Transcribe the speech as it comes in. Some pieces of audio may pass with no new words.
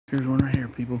Here's one right here,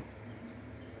 people.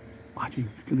 Watch him.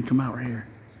 He's gonna come out right here.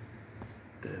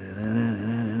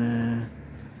 Da-da-da-da-da-da-da.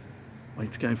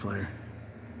 White sky flare.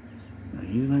 Now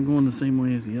he's not going the same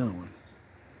way as the other ones.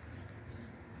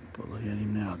 But look at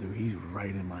him now, dude. He's right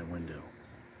in my window.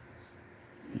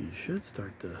 He should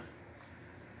start to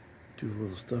do a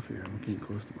little stuff here. I'm getting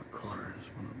close to my car. I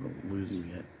just want to don't lose him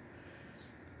yet.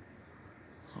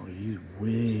 Oh, he's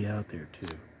way out there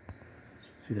too.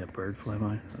 See that bird fly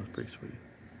by? That was pretty sweet.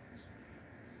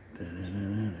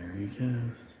 Da-da-da-da, there he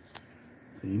goes.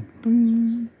 See?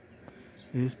 Boom.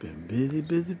 It's been busy,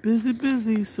 busy, busy,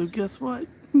 busy. So guess what?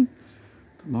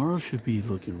 Tomorrow should be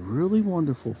looking really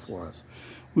wonderful for us.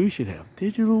 We should have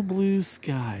digital blue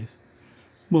skies.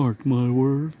 Mark my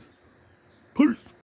words. Peace.